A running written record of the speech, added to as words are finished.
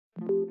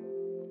To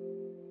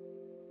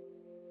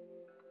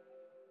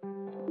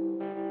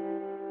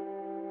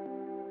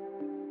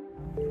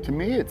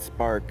me, it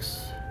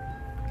sparks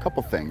a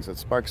couple things. It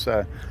sparks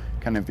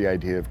kind of the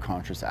idea of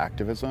conscious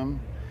activism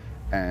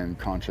and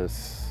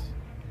conscious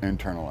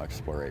internal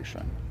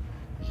exploration.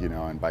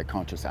 And by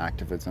conscious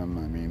activism,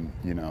 I mean,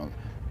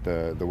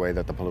 the way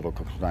that the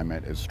political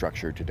climate is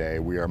structured today,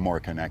 we are more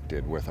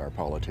connected with our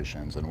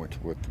politicians and with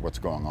what's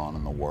going on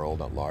in the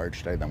world at large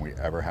today than we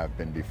ever have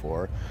been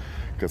before,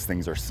 because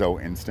things are so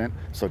instant.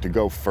 So to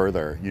go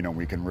further,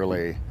 we can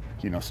really,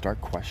 start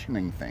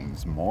questioning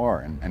things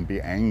more and be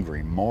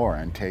angry more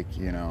and take,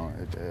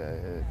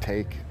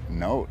 take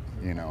note,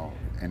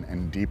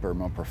 in deeper,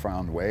 more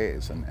profound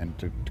ways and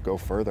to go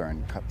further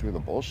and cut through the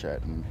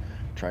bullshit and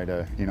try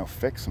to,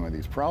 fix some of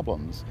these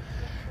problems.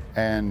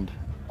 And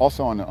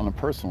also on a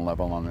personal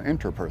level, on an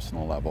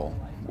interpersonal level,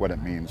 what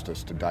it means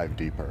just to dive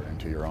deeper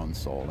into your own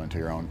soul, into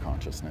your own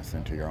consciousness,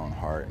 into your own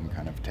heart, and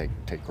kind of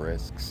take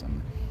risks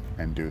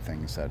and do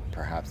things that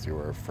perhaps you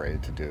were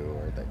afraid to do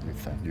or that you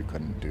thought you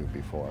couldn't do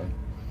before.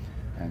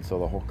 And so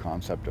the whole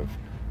concept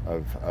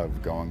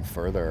of going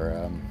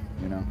further,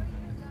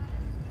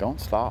 don't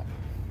stop.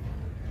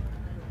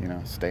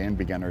 Stay in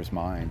beginner's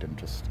mind and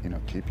just,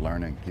 keep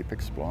learning, keep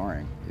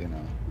exploring.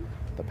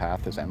 The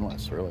path is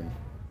endless, really.